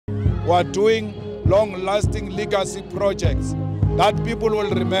who are doing long-lasting legacy projects, that people will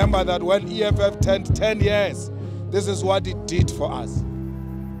remember that when EFF turned 10 years, this is what it did for us.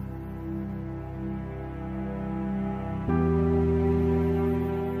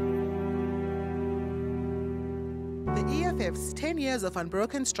 The EFF's 10 years of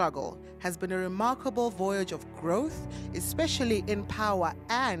unbroken struggle has been a remarkable voyage of growth, especially in power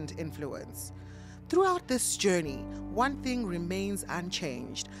and influence. Throughout this journey, one thing remains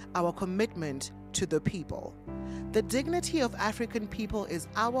unchanged: our commitment to the people. The dignity of African people is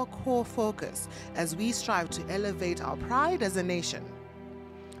our core focus as we strive to elevate our pride as a nation.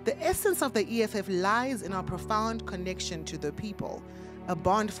 The essence of the EFF lies in our profound connection to the people, a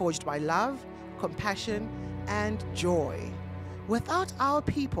bond forged by love, compassion, and joy. Without our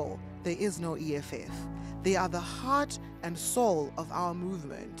people, there is no EFF. They are the heart and soul of our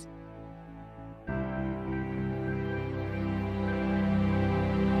movement.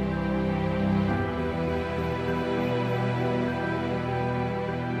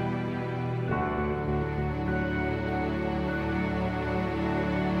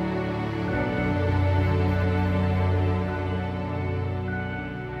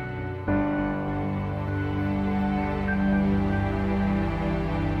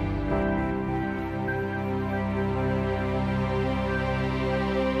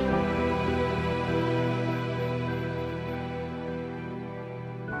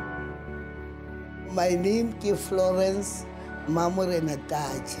 My name is Florence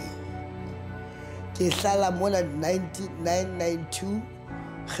Mamorenataji. Ke hlala mona 1992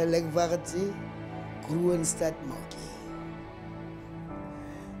 Gelekwaartse Groenstad Moki.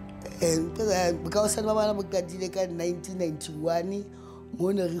 And because I was in 1991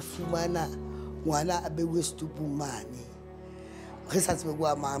 mona re fumana ngwana a bewe stupumane. Re sa tsebe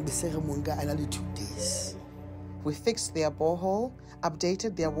kwa mang be se re monka ana le 2 days. We fixed their borehole,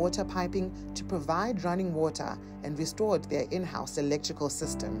 updated their water piping to provide running water, and restored their in-house electrical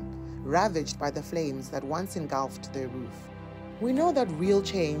system, ravaged by the flames that once engulfed their roof. We know that real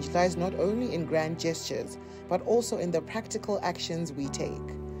change lies not only in grand gestures, but also in the practical actions we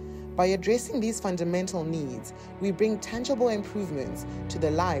take. By addressing these fundamental needs, we bring tangible improvements to the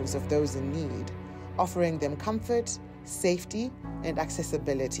lives of those in need, offering them comfort, safety, and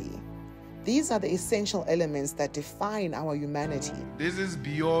accessibility. These are the essential elements that define our humanity. This is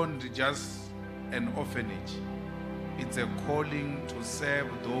beyond just an orphanage. It's a calling to serve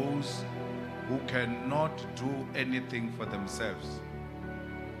those who cannot do anything for themselves.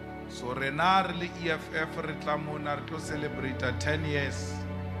 So Renar le EFF re tlamona re tlo celebrate 10 years.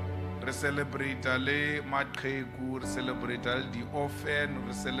 Re celebrate le maqheku, re celebrate the orphan,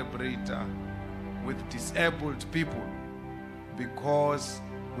 re celebrate with disabled people, because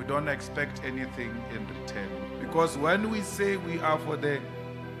we don't expect anything in return. Because when we say we are for the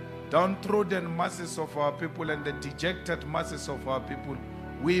downtrodden masses of our people and the dejected masses of our people,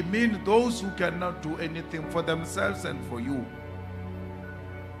 we mean those who cannot do anything for themselves and for you.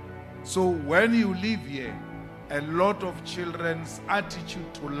 So when you live here, a lot of children's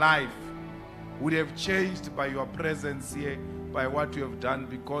attitude to life would have changed by your presence here, by what you have done,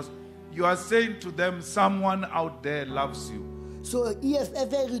 because you are saying to them, someone out there loves you. So EFF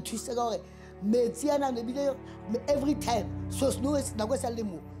retwist every time. So snow is na go sa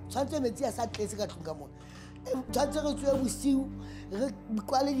lemo. Tshwantse metsi a sa tletse ka tlung ka mona. Tshwantse re tswe bosiu re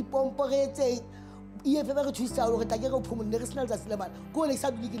kwale dipompo re etse EFF re twista gore ta ke go phomone re sena tsa selema. Go le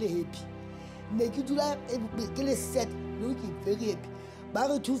sa dule ke le happy. Ne ke dula ke le set, no ke very happy. Ba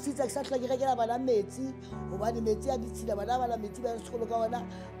re thusitse ke sa tla ke rekela bana metsi, hobane metsi a ditshila bana bana metsi ba sekolo ka ona,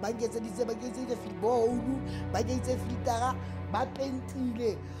 ba nketse ditse ba nketse le football, ba nketse filtera, ba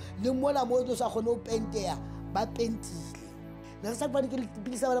pentile le mona mo do sa khone o pentea ba pentile. Ne sa ba ke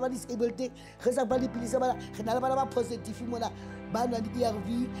pilisa bana ba disabled, re sa ba le pilisa bana re na le bana ba positive mona ba nwa di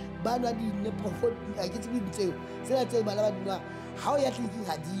ARV, ba nwa di neprofol a ke tse tseo se la tse bana ba dinwa ha o ya tlinking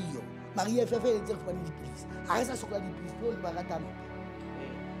ha dio Maria FF e tse go ba di pilisa ha re sa sokola di pilisa bo ba ratana.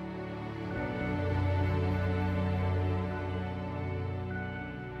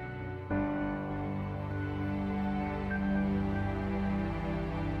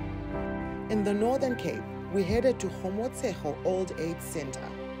 In the Northern Cape, we headed to Homotseho Old Age Center.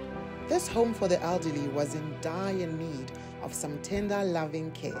 This home for the elderly was in dire need of some tender,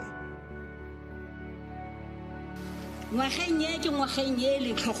 loving care. Ngwageng e ke ngwageng e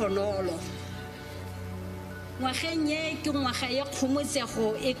le tlhogonolo. Ngwageng e ke ngwaga ya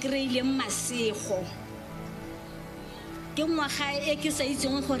Kgomotsego e kreile masego. Ke ngwaga e ke sa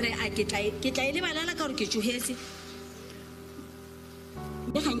itseng gore a ke tla ile balala ka gore ke tshogetse.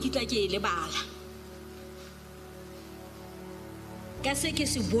 Ke ga nkitla ke ile bala. ka se ke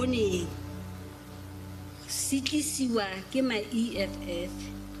se boneng se tlisiwa ke ma EFF.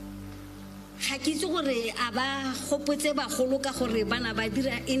 Ga ke itse gore a ba gopotse bagolo ka gore bana ba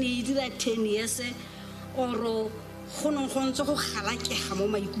dira ene e dira 10 years oro go no go ntse go galakega mo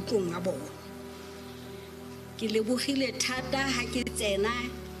maikutlong a bona. Ke lebogile thata ha ke tsena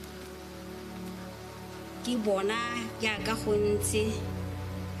ke bona ya ka go ntse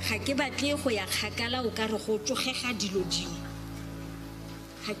ga ke batle go ya kgakala o ka re go tsogega dilo dingwe.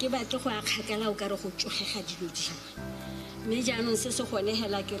 Ga ke batle go ya kgakala o ka re go tsogega dilo dingwe. Mme jaanong se se gone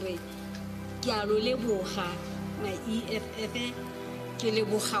hela ke re ke a lo leboga ma EFF ke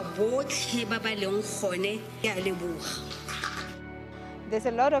leboga botlhe ba ba leng gone ke a leboga. There's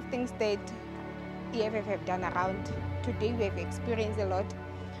a lot of things that EFF have done around. Today we have experienced a lot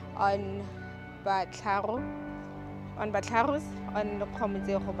on Batlaros, on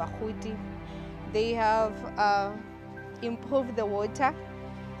Kometsego Bagodi. They have improved the water,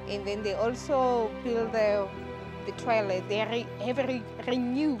 and then they also build the toilet. They have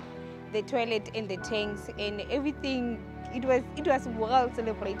renewed the toilet and the tanks and everything. It was well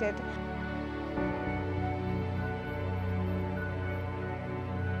celebrated.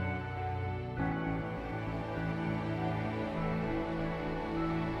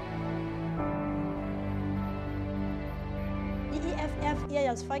 EFF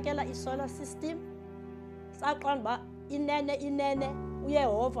iyasifakela isolar system saqonda ba inene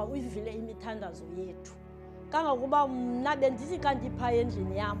uYehova uyivile imithandazo yethu kangakuba mna bendithi kanti pha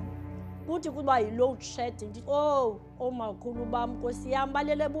endlini yam kuthi kuba yi-load shedding ndithi makhulu bam Nkosi yam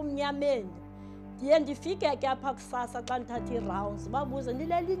balele bumnyameni ndiye ndifike ke apha kusasa xa ndithatha ii-rounds babuze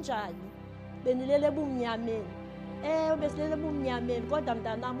ndilele njani benilele bumnyameni besilele bumnyameni kodwa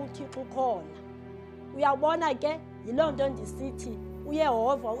mntanam uThixo ukhona uyabona ke yiloo nto ndisithi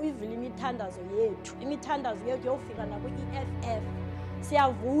uYehova uyivile imithandazo yethu yofika nakwi-EFF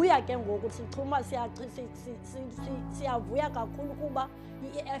siyavuya ke ngoku sixhuma siyavuya kakhulu kuba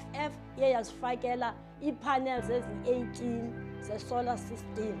i-EFF yasifakela ii-panels ezi-18 ze-solar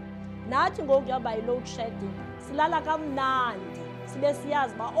system. Nathi ngoku yaba yi-load shedding silala kamnandi sibe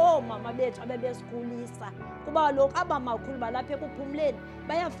siyazi uba oomama bethu abebesikhulisa kuba kaloku aba makhulu balapha ekuphumleni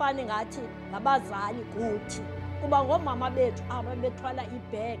bayafana ngathi ngabazali kuthi kuba ngoomama bethu aba bethwala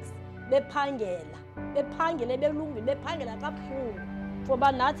ii-bags bephangele belungile bephangela kabuhlungu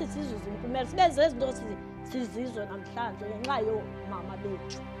foba nathi sizuze impumela sibe zezinto sizizo namhlanje ngenxa yoomama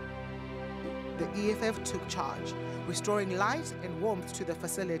bethu. The EFF took charge, restoring light and warmth to the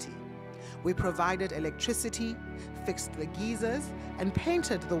facility. We provided electricity, fixed the geysers, and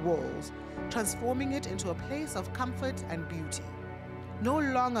painted the walls, transforming it into a place of comfort and beauty. No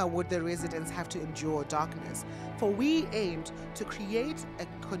longer would the residents have to endure darkness, for we aimed to create a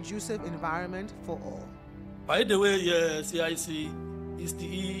conducive environment for all. By the way, CIC is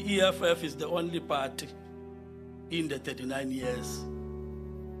the EFF is the only party in the 39 years.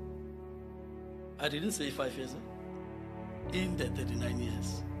 I didn't say 5 years. In the 39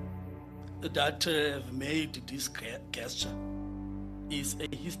 years that have made this gesture is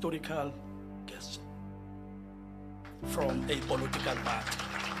a historical gesture from a political party.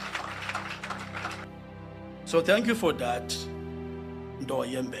 So thank you for that. Ndo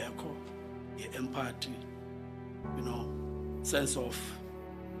yembeko, empathy, sense of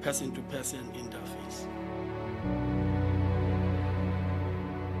person-to-person interface.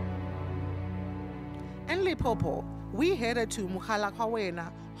 In Limpopo, we headed to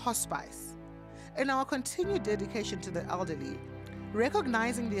Mukhalakawena Hospice. In our continued dedication to the elderly,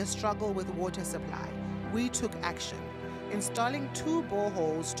 recognizing their struggle with water supply, we took action, installing 2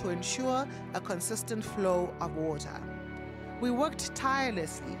 boreholes to ensure a consistent flow of water. We worked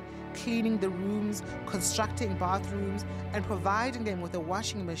tirelessly, cleaning the rooms, constructing bathrooms, and providing them with a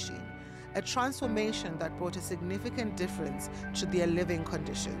washing machine, a transformation that brought a significant difference to their living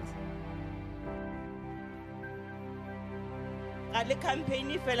conditions. Ale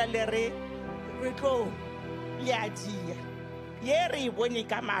campaign fela le re tlo ya dia ye re bone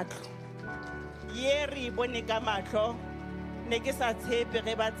ka matlo ne ke sa tshepe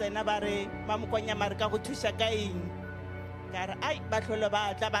ge ba tsena ba re mamokonya mare ka go thusha ka eng ka re ai ba tlhole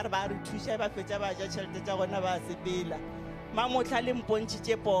ba tla ba re ba re thusha ba fetsa ba ja tšhelete tša gona ba sepela mamotla le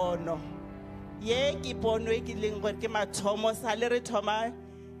mpontšitše pono ye ke pono e ke leng gore ke mathomo sa le re thoma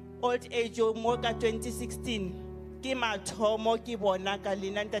old age mo ka 2016 ke mathomo ke bona ka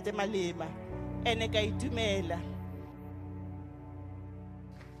lena ntate Malema ene ka itumela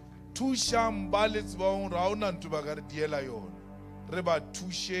Tusha mbale tsbaong ra ona ntu ba ga re diela yona re ba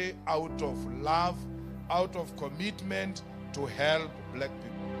thushe out of love, out of commitment to help black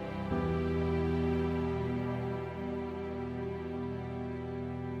people.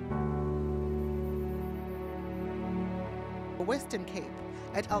 Western Cape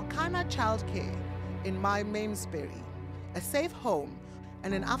at Alcana Childcare in my Mamesbury, a safe home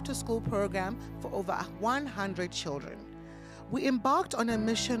and an after-school program for over 100 children. We embarked on a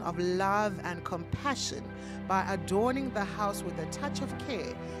mission of love and compassion by adorning the house with a touch of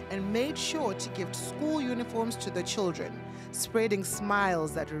care and made sure to gift school uniforms to the children, spreading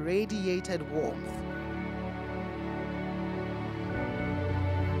smiles that radiated warmth.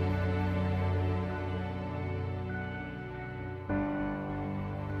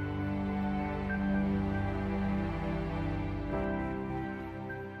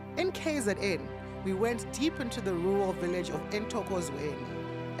 In KZN, we went deep into the rural village of Entokozweni,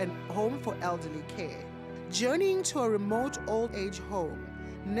 a home for elderly care, journeying to a remote old-age home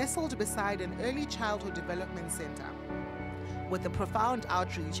nestled beside an early childhood development center. With a profound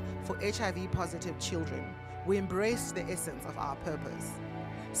outreach for HIV-positive children, we embraced the essence of our purpose.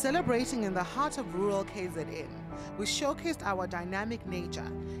 Celebrating in the heart of rural KZN, we showcased our dynamic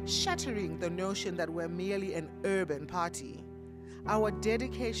nature, shattering the notion that we're merely an urban party. Our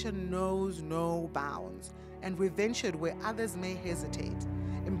dedication knows no bounds, and we ventured where others may hesitate,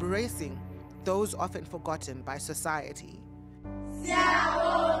 embracing those often forgotten by society.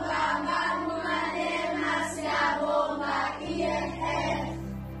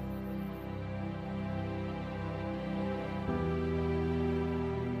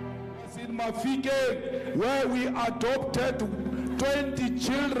 In Mafike, where we adopted 20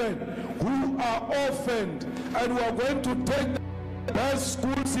 children who are orphaned, and we are going to take the best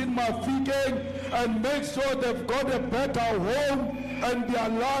schools in Mafike and make sure they've got a better home and their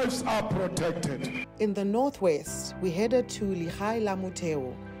lives are protected. In the Northwest, we headed to Lihai La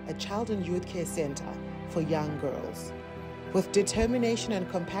Muteo, a child and youth care center for young girls. With determination and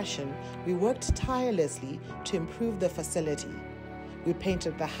compassion, we worked tirelessly to improve the facility. We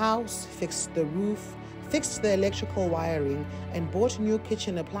painted the house, fixed the roof, fixed the electrical wiring, and bought new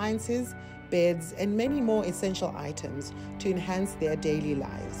kitchen appliances, beds, and many more essential items to enhance their daily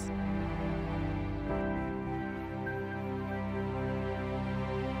lives.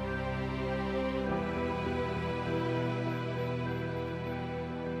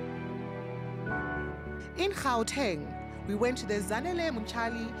 In Gauteng, we went to the Zanele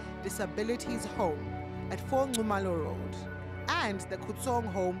Munchali Disabilities Home at 4 Ngumalo Road and the Kutsong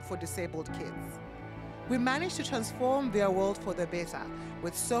Home for Disabled Kids. We managed to transform their world for the better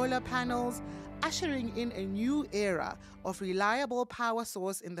with solar panels, ushering in a new era of reliable power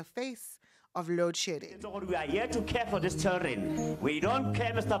source in the face of load shedding. We are here to care for these children. We don't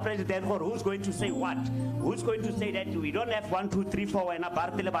care, Mr. President, for who's going to say what. Who's going to say that we don't have 1, 2, 3, 4 and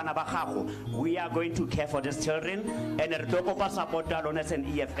we are going to care for these children and as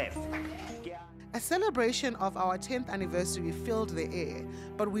an EFF. A celebration of our 10th anniversary filled the air,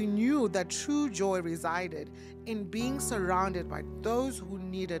 but we knew that true joy resided in being surrounded by those who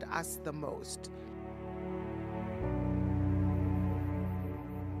needed us the most.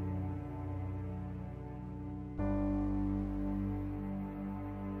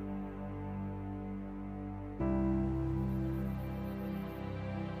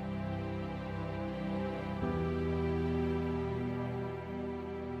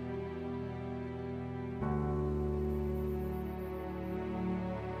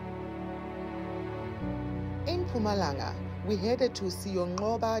 In Mpumalanga, we headed to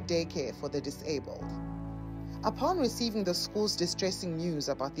Siyonqoba Daycare for the Disabled. Upon receiving the school's distressing news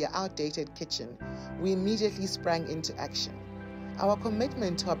about their outdated kitchen, we immediately sprang into action. Our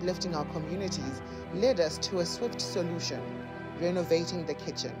commitment to uplifting our communities led us to a swift solution, renovating the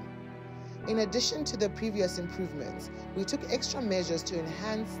kitchen. In addition to the previous improvements, we took extra measures to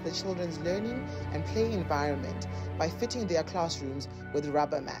enhance the children's learning and play environment by fitting their classrooms with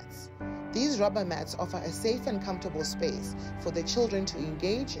rubber mats. These rubber mats offer a safe and comfortable space for the children to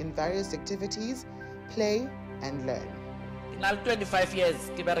engage in various activities, play, and learn. In 25 years,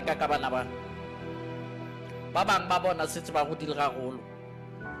 ke bereka ka bana ba. Ba bang ba bona setse ba go dira gagolo.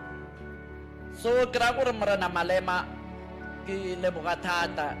 So ke ra gore morena Malema ke leboga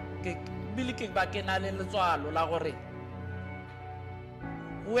thata ke bile ke ba ke na le letswalo la gore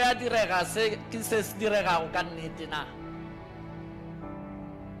go ya direga se ke se direga go ka nnete na.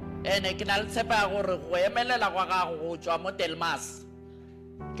 Ene ke na le tshepa gore go emelela gwa gago go tswa mo Delmas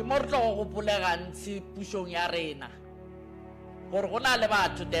ke mo re tlo go gopolega ntsi pushong ya rena gore go na le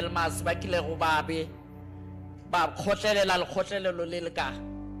batho Delmas ba kile go babe ba khotlelela le khotlelelo le le ka.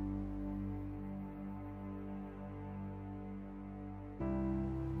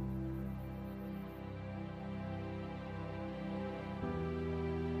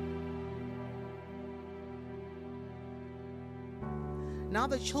 now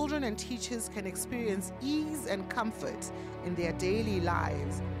the children and teachers can experience ease and comfort in their daily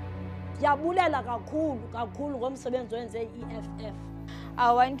lives. Ndiyabulela kakhulu kakhulu ngomsebenzi wenze EFF.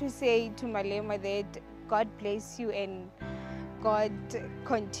 I want to say to Malema that God bless you and God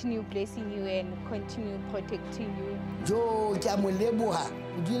continue blessing you and continue protecting you. Jo ke a mo leboha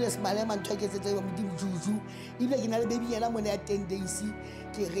o dile se Malema ntho ke tsetse mo di juju ile ke na le baby yana mona ya 10 days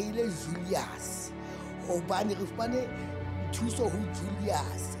ke reile Julius hobane re fane thuso ho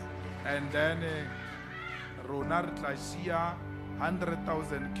Julius. And then rona re tla shia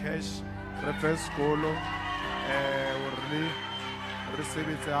 100,000 cash re fe skolo re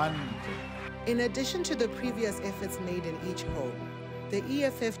sebetse hantle. In addition to the previous efforts made in each home, the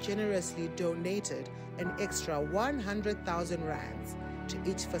EFF generously donated an extra 100,000 rands to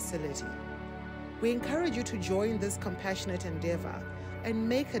each facility. We encourage you to join this compassionate endeavor and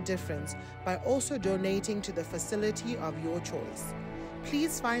make a difference by also donating to the facility of your choice.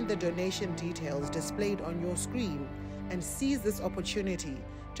 Please find the donation details displayed on your screen and seize this opportunity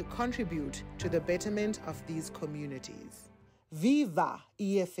to contribute to the betterment of these communities. Viva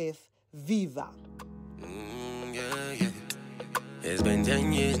EFF! Viva. It's been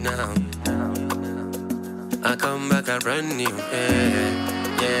 10 years now. I come back a brand new.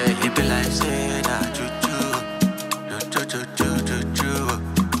 It be like saying that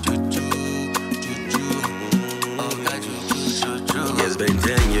it's been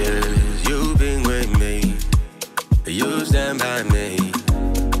 10 years. You've been with me. You stand by me.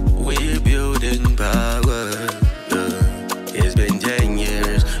 We're building power. It's been 10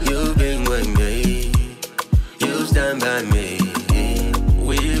 years. You've been with me. You stand by me.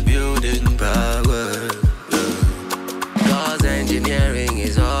 We're building power. Cause engineering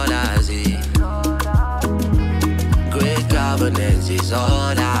is all I see. Great governance is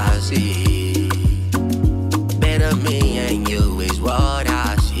all I see. Better me and you is what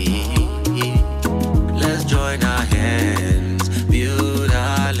I see. Let's join our hands, build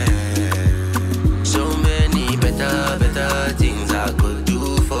our land. So many better things I could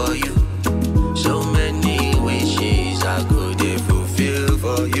do for you. So many wishes I could fulfill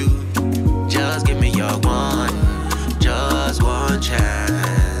for you. Just give me your just one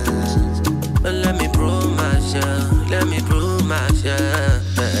chance. Let me prove myself, let me prove myself.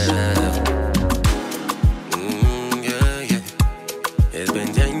 It's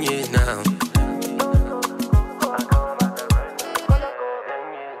been 10 years now.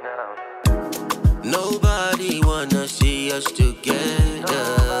 Nobody wanna see us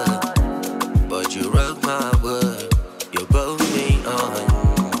together, but you rock